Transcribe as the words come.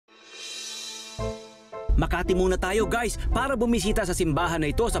Makati muna tayo guys para bumisita sa simbahan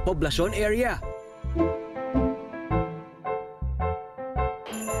na ito sa poblasyon area.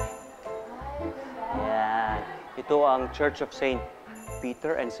 Yan. Ito ang Church of St.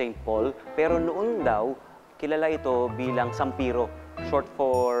 Peter and St. Paul. Pero noon daw, kilala ito bilang Sampiro, short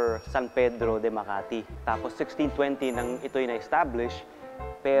for San Pedro de Makati. Tapos 1620 nang ito'y na-establish.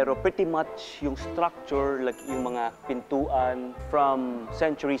 Pero pretty much yung structure, like yung mga pintuan, from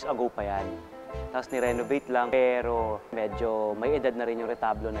centuries ago pa yan. Tapos ni-renovate lang, pero medyo may edad na rin yung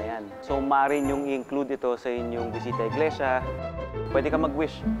retablo na yan. So maaaring yung i-include ito sa inyong bisita iglesia. Pwede ka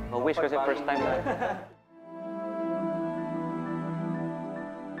mag-wish. Mag-wish kasi first time na.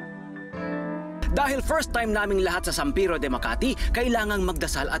 Dahil first time naming lahat sa Sampiro de Makati, kailangang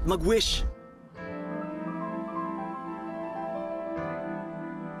magdasal at mag-wish.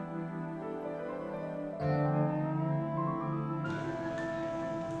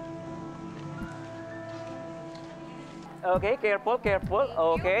 Okay, careful, careful.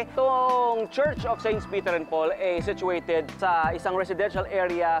 Okay. Itong Church of St. Peter and Paul ay situated sa isang residential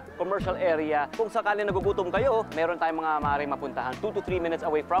area, commercial area. Kung sakali nagugutom kayo, meron tayong mga maaaring mapuntahan. 2 to 3 minutes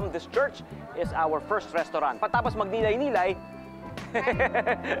away from this church is our first restaurant. Patapos magnilay-nilay,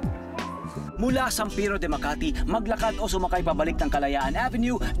 mula Sampiro de Makati, maglakad o sumakay pabalik ng Kalayaan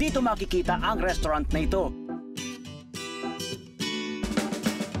Avenue, dito makikita ang restaurant na ito.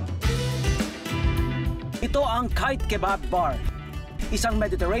 Ito ang Kite Kebab Bar, isang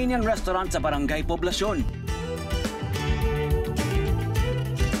Mediterranean restaurant sa Barangay Poblasyon.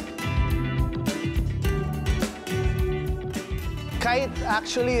 Kite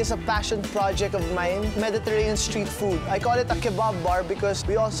actually is a passion project of mine, Mediterranean street food. I call it a kebab bar because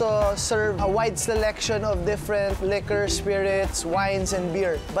we also serve a wide selection of different liquors, spirits, wines, and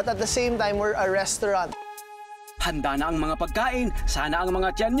beer. But at the same time, we're a restaurant. Handa na ang mga pagkain, sana ang mga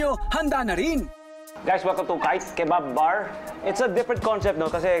tiyan nyo handa na rin. guys, welcome to Kite Kebab Bar. It's a different concept, no?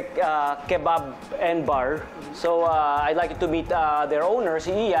 Kasi kebab and bar. So I'd like you to meet their owner,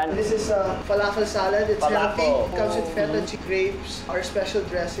 si Ian. This is a falafel salad. It's healthy. It comes with feta, grapes, our special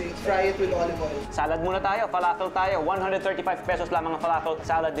dressing. Fry it with olive oil. Salad muna tayo, falafel tayo. 135 pesos lamang ang falafel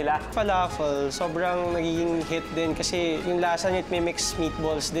salad nila. Falafel, sobrang nagiging hit din kasi yung lasa niya may mix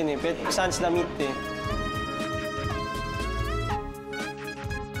meatballs din eh. But sans the meat eh.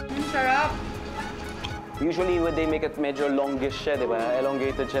 Sarap! Usually, when they make it medyo longish siya, di ba?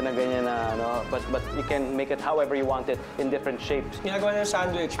 Elongated siya na ganyan na, ano. But you can make it however you want it, in different shapes. Ginagawa ng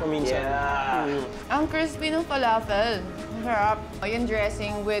sandwich paminsan. Yeah. Ang crispy ng falafel. Ang sarap. Yung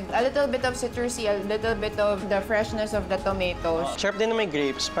dressing with a little bit of citrusy, a little bit of the freshness of the tomatoes. Sarap din na may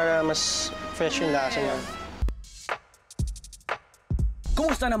grapes para mas fresh yung lasa niya.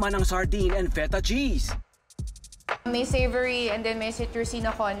 Kumusta naman ang sardine and feta cheese? May savory and then may citrusy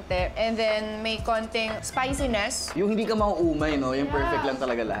na konti. And then may konting spiciness. Yung hindi ka mauumay, no? Yung perfect lang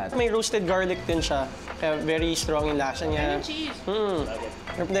talaga lahat. May roasted garlic din siya. Kaya very strong yung lasa niya. And cheese.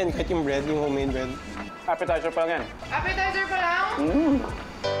 Sarap din, kahit yung bread, yung homemade bread. Appetizer pa lang yan. Appetizer pa lang?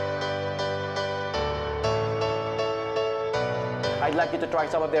 I'd like you to try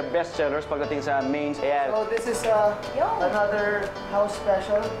some of their best sellers pagdating sa mains. Ayan. So this is another house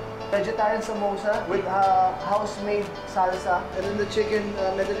special. Vegetarian samosa with house-made salsa. And then the chicken,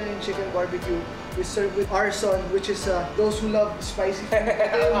 Mediterranean chicken barbecue, we serve with arson, which is those who love spicy food.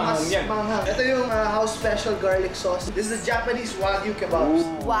 Ito yung mas manghang. Ito yung house special garlic sauce. This is the Japanese Wagyu kebabs.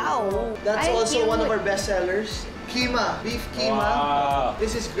 Wow! That's Ay, also cute. one of our best sellers. Keema, beef keema. Wow.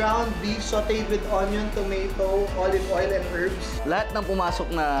 This is ground beef sauteed with onion, tomato, olive oil, and herbs. Lahat ng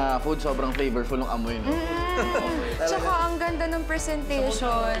pumasok na food sobrang flavorful ng amoy, no? Tsaka ang ganda ng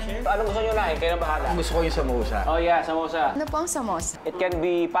presentation. Anong gusto nyo na? Kayo na bahala. Gusto ko yung samosa. Oh yeah, samosa. Ano po ang samosa? It can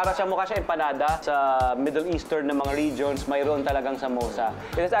be, para siya mukha siya empanada. Sa Middle Eastern na mga regions, mayroon talagang samosa.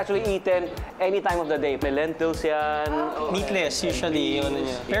 It is actually eaten any time of the day. May lentils yan. Meatless usually yung ano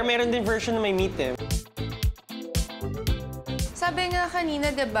niya. Pero meron din version na may meat eh. Sabi nga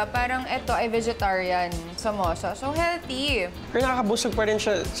kanina, di ba, parang ito ay vegetarian samosa. So, healthy. Pero nakakabusog pa rin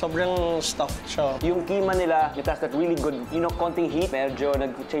siya. Sobrang stuffed siya. Yung keema nila, it has that really good, konting heat. Medyo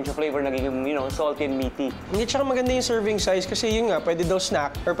nag-change of flavor, naging, salty and meaty. Hindi, tsaka maganda yung serving size kasi yun nga, pwede daw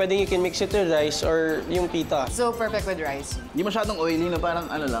snack or pwede you can mix it with rice or yung pita. So, perfect with rice. Hindi masyadong oily na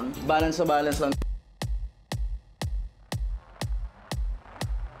parang ano lang, balance sa balance lang.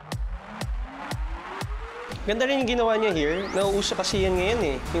 Ganda rin yung ginawa niya here. Nauuso kasi yan ngayon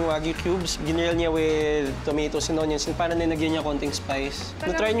eh. Yung Wagyu cubes, ginrill niya with tomatoes and onions and parang nilagyan niya konting spice.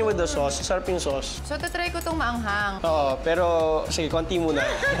 Na-try niyo with the sauce. Sarap yung sauce. So, tatry ko itong maanghang. Oo, pero sige, konti muna.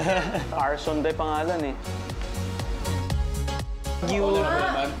 Arson day pangalan eh.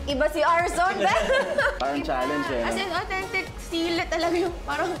 Iba si Arson. Parang challenge eh. As in, authentic sile talaga yung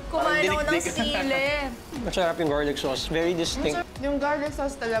parang kumain ako ng sile. Masarap yung garlic sauce. Very distinct. Yung garlic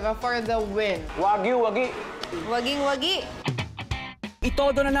sauce talaga for the win. Wagyu, wagi. Waging-wagi.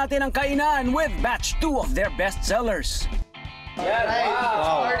 Itodo na natin ang kainan with batch 2 of their best sellers. Right,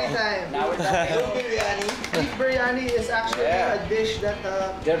 party time. Now we're talking. Biryani. Beef biryani is actually a dish that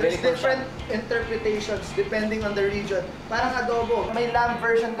there's different interpretations depending on the region. Parang adobo. May lamb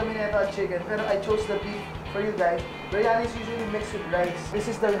version kami nito at chicken, pero I chose the beef for you guys. Biryani is usually mixed with rice.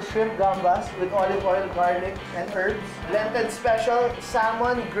 This is the shrimp gambas with olive oil, garlic, and herbs. Lenten special,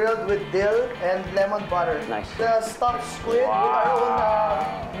 salmon grilled with dill and lemon butter. Nice. The stuffed squid with our own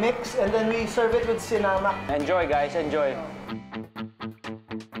mix, and then we serve it with sinamak. Enjoy, guys. Enjoy.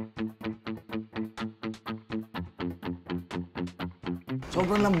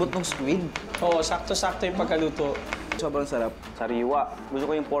 Sobrang lambot ng squid. Oo, sakto-sakto yung pagkaluto. Sobrang sarap. Sariwa. Gusto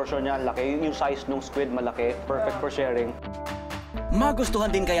ko yung portion niya, laki. Yung size ng squid, malaki. Perfect for sharing. Magustuhan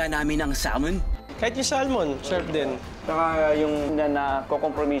din kaya namin ang salmon? Kahit yung salmon, sarap din. Saka yung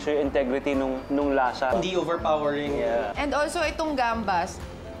nakokompromiso yung integrity nung lasa. Hindi overpowering. Yeah. And also, itong gambas.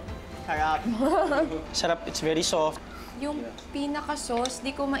 Sarap. Sarap, it's very soft. Yung pinaka-sauce,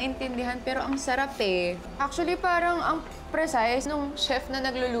 di ko maintindihan, pero ang sarap eh. Actually, parang ang precise nung chef na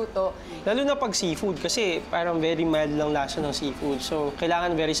nagluluto. Lalo na pag seafood, kasi parang very mild lang lasa ng seafood. So,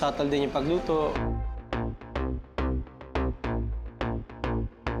 kailangan very subtle din yung pagluto.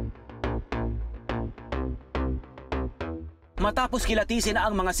 Matapos kilatisin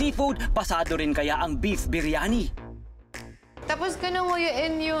ang mga seafood, pasado rin kaya ang beef biryani. Tapos ka nang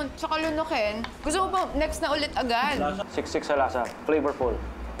nguyuin yun, tsaka lunukin. Gusto ko pa next na ulit agad. Siksik sa lasa. Flavorful.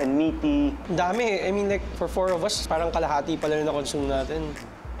 And meaty. Ang dami. I mean, like, for 4 of us, parang kalahati pala na consume natin.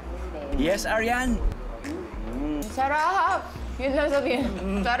 Yes, Ariane? Sarap! Yun lang sabihin.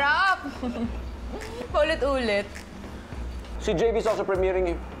 Sarap! Paulit-ulit. Si JB is also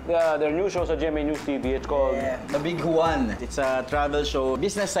premiering their new show sa GMA News TV. It's called... The Big One. It's a travel show.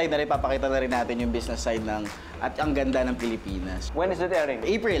 Business side na rin, papakita na rin natin yung business side ng at ang ganda ng Pilipinas. When is it airing?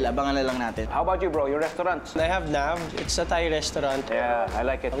 April, abangan na lang natin. How about you, bro? Your restaurants? I have Nav. It's a Thai restaurant. Yeah, I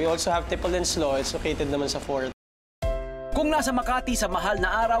like it. We also have Tipple and Slow. It's located naman sa Fort. Kung nasa Makati sa mahal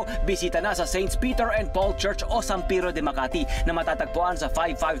na araw, bisita na sa St. Peter and Paul Church o Sampiro de Makati na matatagpuan sa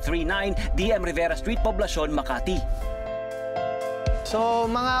 5539 DM Rivera Street, Poblacion, Makati. So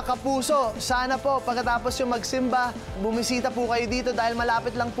mga kapuso, sana po pagkatapos yung magsimba, bumisita po kayo dito dahil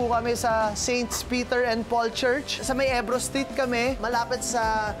malapit lang po kami sa St. Peter and Paul Church. Sa may Ebro Street kami, malapit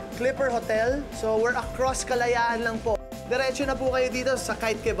sa Clipper Hotel. So we're across Kalayaan lang po. Diretso na po kayo dito sa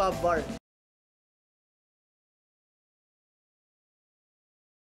Kite Kebab Bar.